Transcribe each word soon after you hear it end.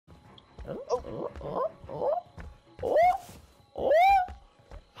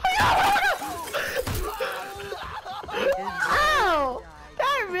Ow!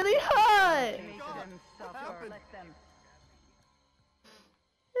 That really hurt!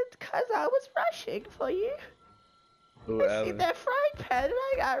 It's cause I was rushing for you. Ooh, I see that frying pan and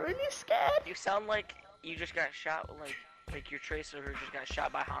I got really scared. You sound like you just got shot, like your tracer just got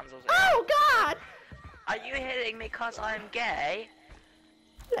shot by Hanzo's. Oh God! Are you hitting me cause I'm gay?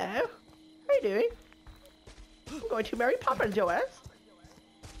 Hello. How are you doing? I'm going to Mary Poppins, your ass.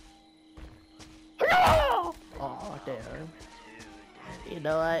 Oh damn. You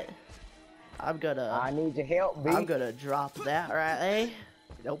know what? I need your help, B. I'm gonna drop that right there.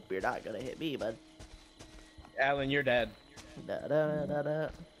 Nope, you're not gonna hit me, bud. Alan, you're dead. Da, da, da, da.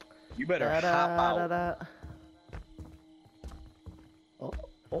 You better Da, hop da, da, out. da.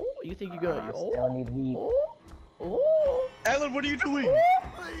 Oh, you think you're gonna? Still need heat. Oh. Alan, what are you doing?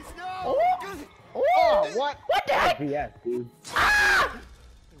 Please, no! Oh, what? What the heck? FPS, dude. Ah!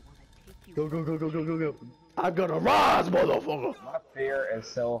 Go, go, go, go, go, go, go. I'm gonna rise, motherfucker. My fear is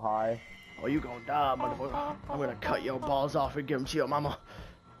so high. Oh, you gonna die, motherfucker. I'm gonna cut your balls off and give them to your mama.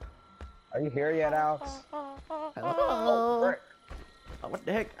 Are you here yet, Alex? Hello. Frick. Oh, what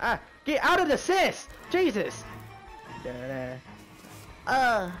the heck? Ah, get out of the sis! Jesus! Da-da.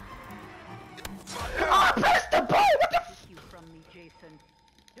 Oh, press the button! What the You from me, Jason.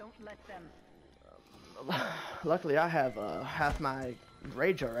 Don't let them. Luckily, I have half my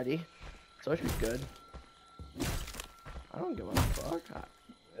rage already, so it should be good. I don't give a fuck.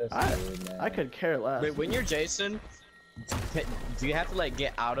 I could care less. Wait, when you're Jason, do you have to like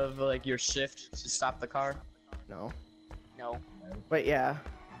get out of like your shift to stop the car? No. No. Wait, yeah.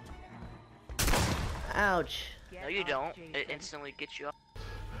 Ouch. No, you don't. It instantly gets you up.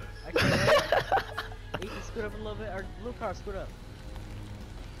 Okay. Ethan, scoot up a little bit. Or blue car, scoot up.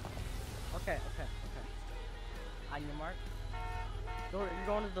 Okay. On your mark. You're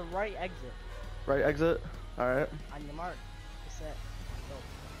going to the right exit. Right exit? Alright. On your mark. Get set. Go.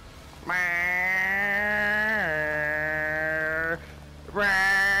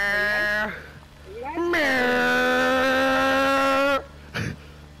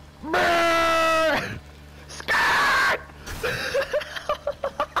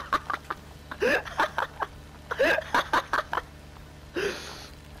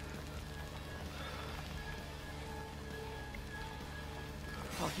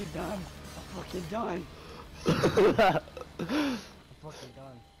 Fucking done. I'm fucking done. I'm fucking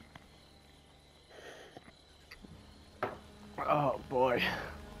done. Oh boy.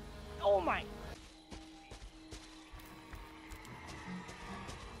 Oh my.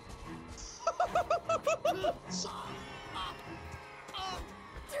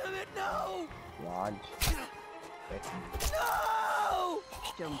 Damn it, no! Lodge. No!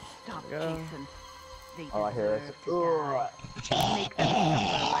 Don't stop, Yeah. Jason. They All I hear is, deserve to die. Make them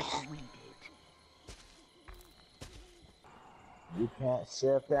suffer like we did. You can't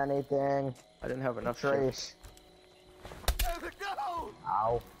shift anything. I didn't have enough shift. Trace. Damn it, no!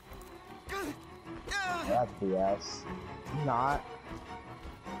 Ow. That's BS. Not.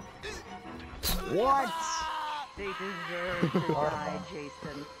 What? They deserve to die,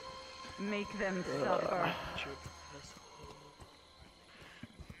 Jason. Make them suffer.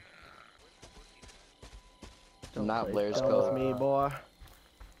 Not play Blair's dumb code. with me, boy.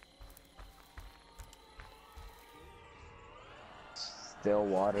 Still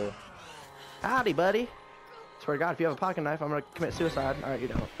water. Howdy, buddy. Swear to God, if you have a pocket knife, I'm gonna commit suicide. Alright, you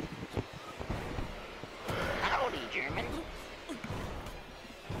don't. Howdy, German.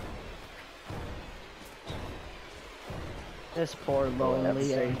 This poor lonely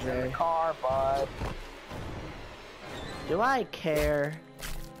AJ. Car, bud. Do I care?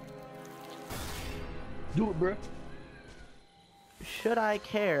 Do it, bro. Should I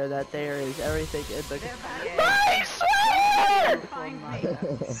care that there is everything in the They're back in. I swear! Find me.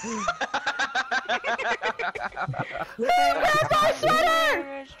 Where's my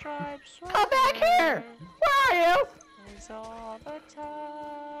sweater? Come back here! Where are you?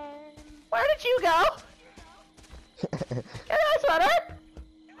 Where did you go? Get that sweater!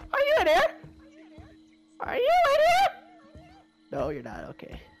 Are you in here? Are you in here? No, you're not.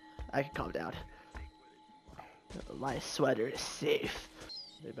 Okay. I can calm down. My sweater is safe.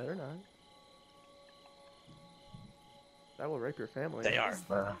 They better not. That will rape your family. They are.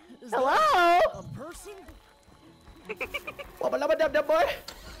 Hello? A person? Wubba lubba dub dub boy.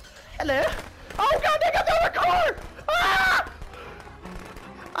 Hello. Oh god, they got the other car! Ah!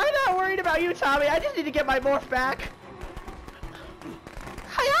 I'm not worried about you, Tommy. I just need to get my morph back.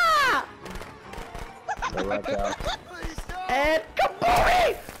 Hiya! They let go. Please, no! And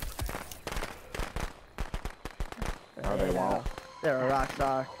kabooey! They're a rock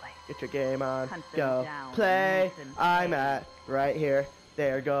star. Get your game on. Hunt them Go down play. and I'm pay. at right here.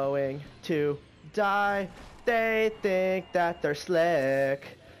 They're going to die. They think that they're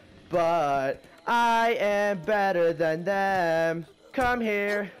slick, but I am better than them. Come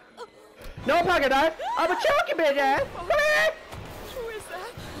here. No pocket knife. I'm a choking bitch ass. Come here. Who is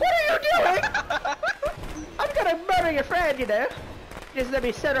that? What are you doing? I'm gonna murder your friend, you know. Just let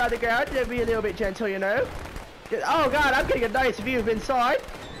me set her on the ground. Let me be a little bit gentle, you know. Oh god, I'm getting a nice view of inside.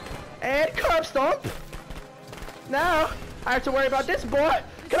 And curb stomp. Now, I have to worry about this boy.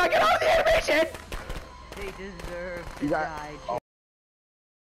 Can I get out of the animation? They deserve to You got- die.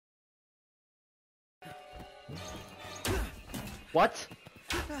 What?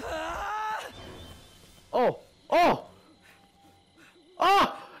 Oh! Oh!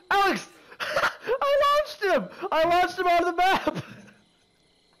 Oh! Alex! I launched him! I launched him out of the map!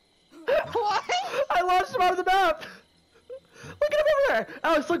 What? I launched him out of the map! Look at him over there!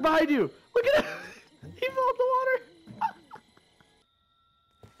 Alex, look behind you! Look at him! He fell in the water!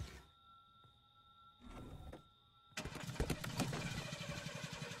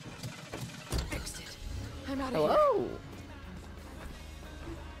 Fixed it. I'm out of here. Hello!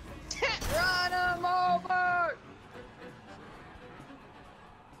 Run him over!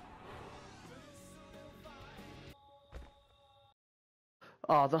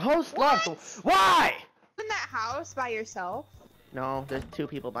 Oh, the host left. Why? In that house by yourself? No, there's two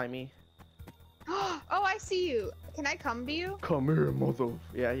people by me. Oh, I see you. Can I come to you? Come here, mother.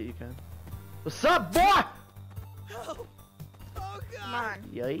 Yeah, you can. What's up, boy? Help! Oh Come god! on.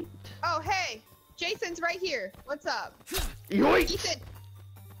 Yoit. Oh, hey! Jason's right here. What's up? Yoit! Ethan!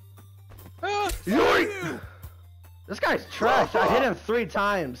 Yoit! This guy's trash. I hit him 3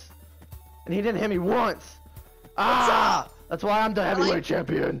 times. And he didn't hit me once. Ah! That's why I'm the heavyweight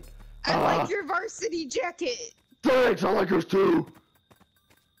champion. I Ah. like your varsity jacket. Thanks, I like yours too.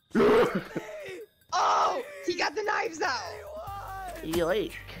 Oh! He got the knives out.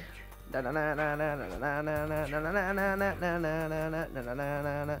 Yoik. Oh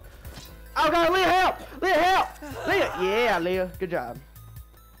god, Leah, help! Leah, help! Leah! Yeah, Leah, good job.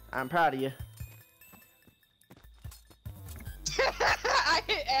 I'm proud of you. I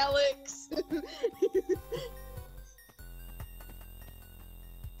hit Alex.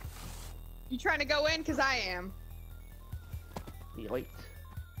 You trying to go in? Cause I am. Yoik.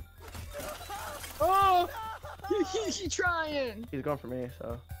 Oh! He trying. He's going for me,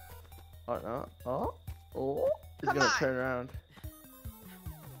 so. Oh no. Oh. Oh. He's Come gonna on. turn around.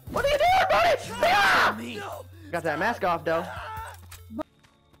 What are you doing, buddy? Ah! No! Got that mask off, though.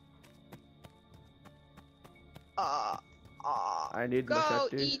 I need the Go,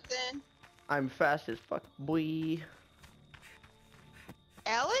 shot, dude. Ethan. I'm fast as fuck, boy.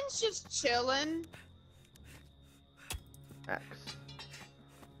 Ellen's just chilling. Axe.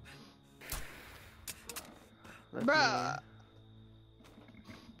 Let Bruh.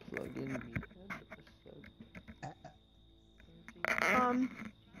 me plug in.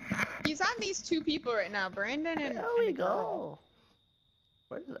 He's on these 2 people right now, Brandon and. There we go.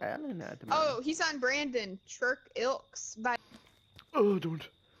 Where's Alan at? Oh, he's on Brandon. Trurk Ilks. By. Oh, don't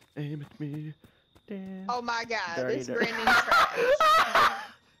aim at me. Damn. Oh my god, Dirty, this dirty. Brandon trash.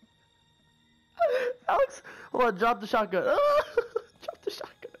 Alex, hold on, drop the shotgun. Drop the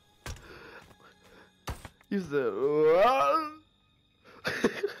shotgun. Use the.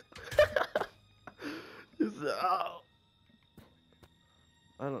 Use the.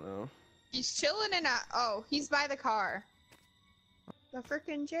 I don't know. He's chilling in a. Oh, he's by the car. The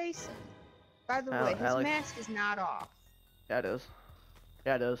frickin' Jason. By the way, his Alex. mask is not off. Yeah, it is.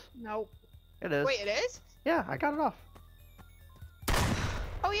 Yeah, it is. Nope. It is. Wait, it is? Yeah, I got it off.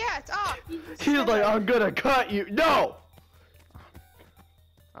 Oh yeah, it's off. He's like, I'm gonna cut you. No!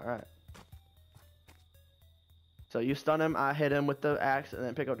 Alright. So you stun him, I hit him with the axe and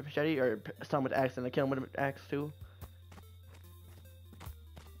then pick up the machete, or stun him with the axe and then kill him with the axe too?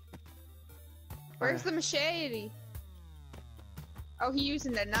 Where's the machete? Oh, he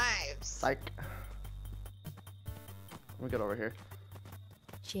using the knives. Psych. Let me get over here.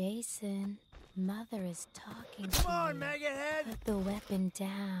 Jason, Mother is talking Come to on, you. maggot head! Put the weapon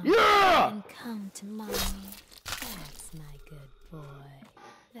down. Yeah! And come to mommy. That's my good boy.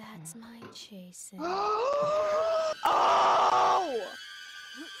 That's my Jason. Oh!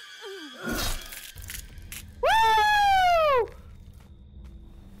 Woo!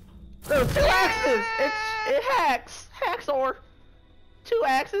 There's 2 axes! It hacks! Hacksaw! 2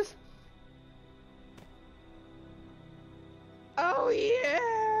 axes! Oh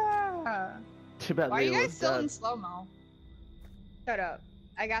yeah! Too bad Why are you Leo guys was still dead. in slow mo? Shut up.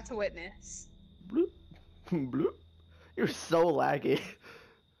 I got to witness. Bloop. Bloop. You're so laggy.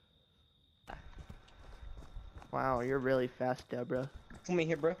 Wow, you're really fast, Deborah. Come in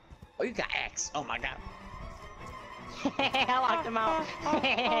here, bro. Oh, you got X. Oh my god. I locked him out.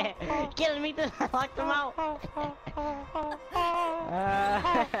 Killing me, I locked him out. That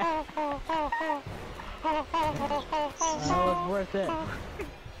was worth it.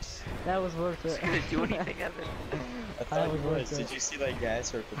 That was worth it. Gonna do anything, Evan? I thought it was. Did you see like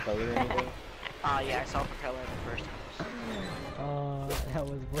gas or propeller or anything? Yeah, I saw propeller the first time. That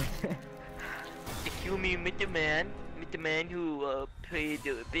was worth it. Kill me with the man who played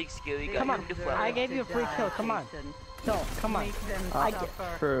the big scary guy. Come on, the I gave you a free kill. Come on. No, come on. Make them I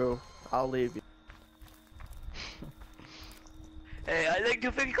suffer. True. I'll leave you. Hey, I like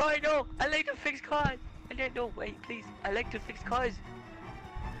to fix cars. No, I like to fix cars. I don't know. Wait, please. I like to fix cars.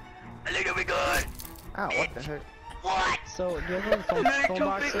 I like to fix cars. Ow, what the heck? What? So, do you have I a like phone to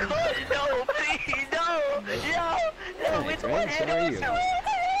box? fix cars. No, please, no. It's Grant, one. how are you?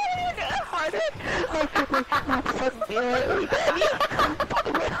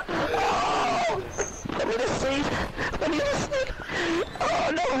 I'm gonna sleep.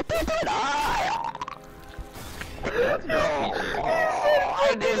 Oh no, don't die. No. I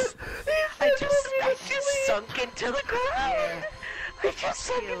just sunk into the ground. I just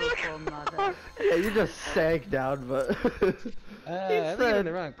sunk into the Beautiful ground. mother. Yeah, you just sank down, but... I think I'm in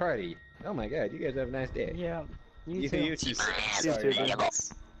the wrong party. Oh my god, you guys have a nice day. Yeah. You too. You too, dude.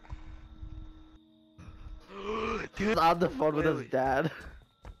 He's on the phone with his dad.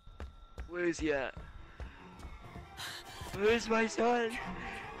 Where is he at? Where's my son?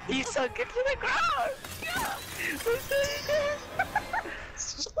 He sunk into the ground! Yeah!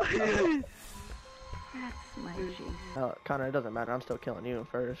 That's my G. Oh, Connor, it doesn't matter. I'm still killing you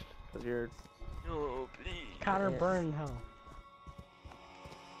first. Because you're... No, please. Connor burn in hell.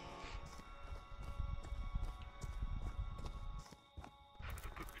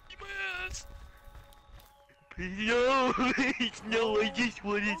 No, please, no, I just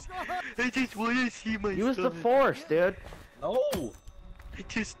wanna see my Use son. the force, dude. No. I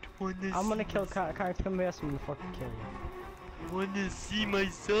just wanna I'm gonna see kill Connor. Connor's gonna ask me to fucking kill you. I wanna see my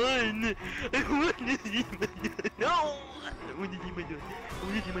son. I wanna see my son. No! I wanna see my son. I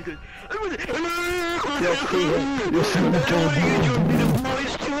wanna see my son. I wanna... You'll see him.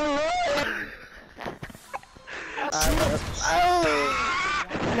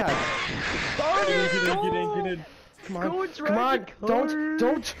 God. Get in. Come on, come on,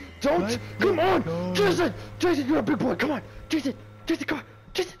 don't, come on, Jason, you're a big boy, come on, Jason, come on,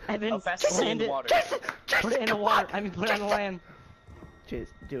 Jason. Evan, How fast is it in land the it. water? Put it in the water. I mean, put it on the land.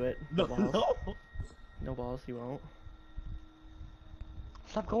 Jason, do it. No, no. No balls, you won't.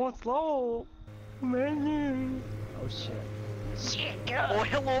 Stop going slow. Man. Oh shit. Shit, get up. Oh,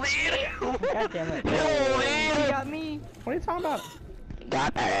 hello there. God damn it. Hello there. You got me. What are you talking about?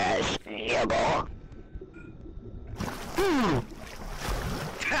 Got that ass. Yeah, boy.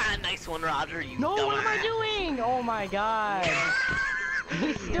 Nice one, Roger. You No, dumbass. what am I doing? Oh my god.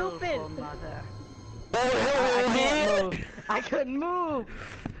 He's stupid. Beautiful mother. Oh, I can't move. I couldn't move.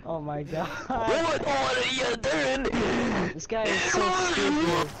 Oh my god. What are you doing? This guy is so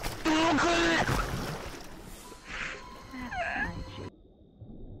stupid.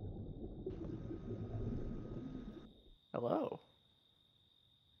 Hello.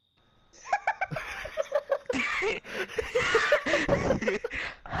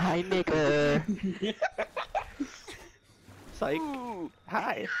 Hi, nigga. Psych.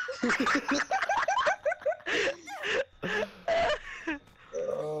 Hi.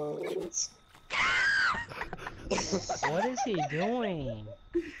 What is he doing?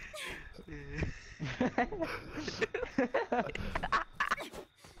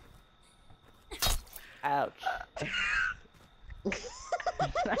 Ouch.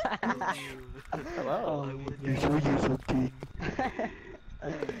 Hello. Oh, I want to show you something.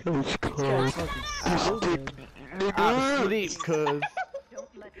 It's called stupid. I'm asleep, cuz.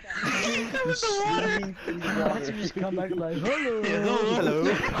 Don't let that Why don't you just come back like, hello? Hello.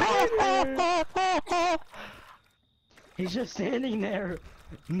 He's just standing there,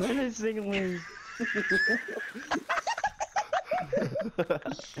 menacingly.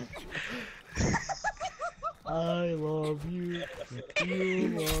 I love you.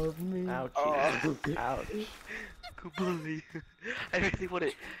 You love me. Ouch. Ouch. Goodbye. I really want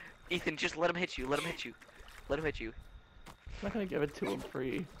it. Ethan, just let him hit you. Let him hit you. Let him hit you. I'm not gonna give it to him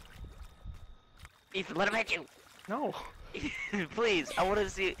free. Ethan, let him hit you. No. Please, I want to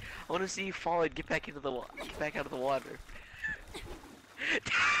see. I want to see you fall and get back into the get back out of the water.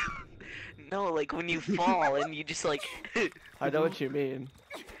 No, like when you fall and you just like. I know what you mean.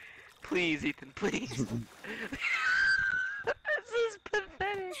 Please, Ethan, please.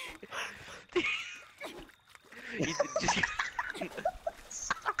 Ethan, just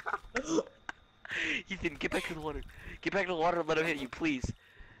Ethan, get back to the water. Get back to the water and let him hit you, please.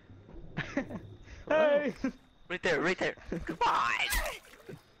 Hey! Right there, right there. Come on!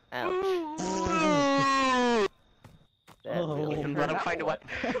 Ouch. That really Let him hurt. find a weapon.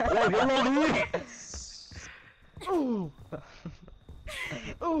 Ooh!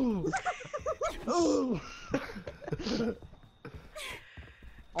 Ooh! Ooh!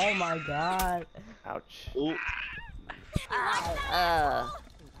 Oh my god. Ouch. Ooh.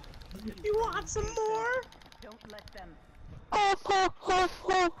 You want some more? Don't let them.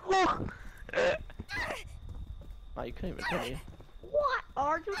 Oh, you couldn't even hit me. What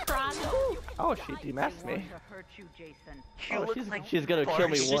are you trying to do? Oh, she demasked me. To hurt you, Jason. She Oh, looks like she's gonna kill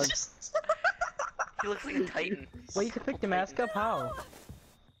me Barsh. once. He looks like a titan. Wait, you can pick the mask up? How?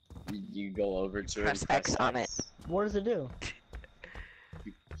 You go over to Press it. X on it. What does it do?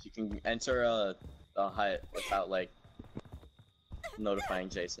 You can enter a hut without like notifying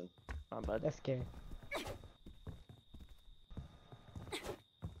Jason. My bud. That's scary.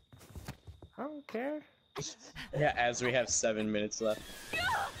 I don't care. Yeah, as we have 7 minutes left.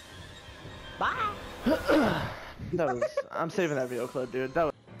 Bye! That was. I'm saving that video clip, dude. That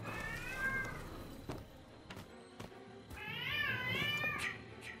was.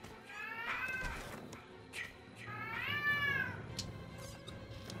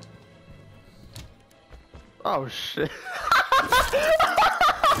 Oh shit.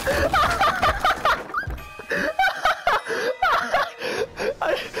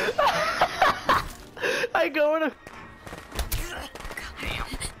 I go in a.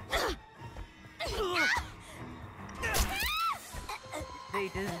 They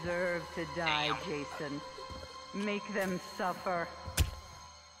deserve to die, Jason. Make them suffer.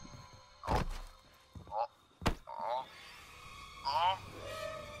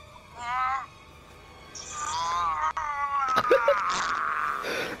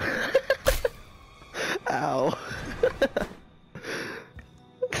 Ow.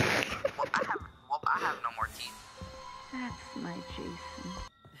 I have no more teeth. That's my Jason.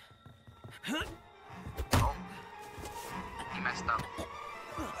 Oh. He messed up.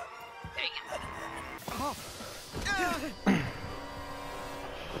 Dang it.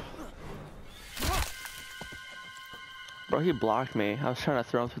 Bro, he blocked me. I was trying to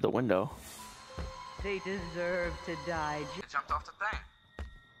throw him through the window. They deserve to die. He jumped off the thing.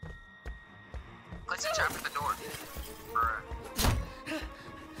 Place a trap at the door.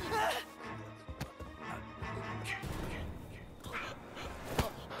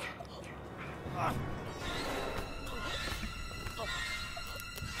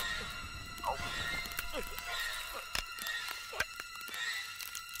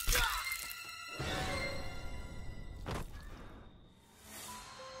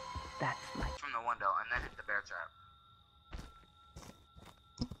 That's my. From the window and then hit the bear trap.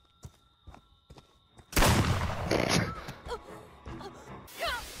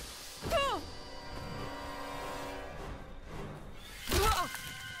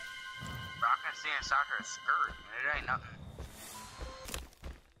 Rock and see inside her skirt, and it ain't nothing.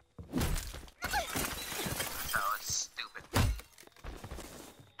 So it's stupid.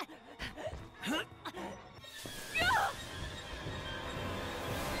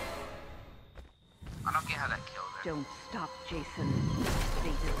 I don't get how that killed her. Don't stop, Jason.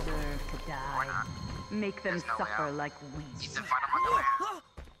 They deserve to Why die. not? Make them There's no way suffer out. like weeds. Ethan, fight him like a man.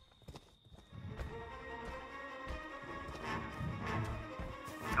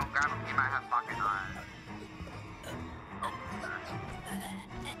 Don't grab him, he might have fucking eyes. Oh, sorry.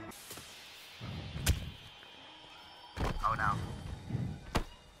 Oh no.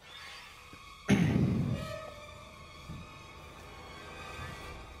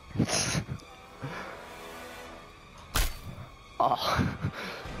 Oh.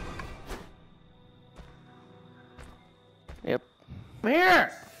 Yep. Come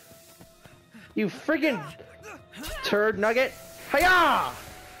here! You freaking turd nugget! Hiya!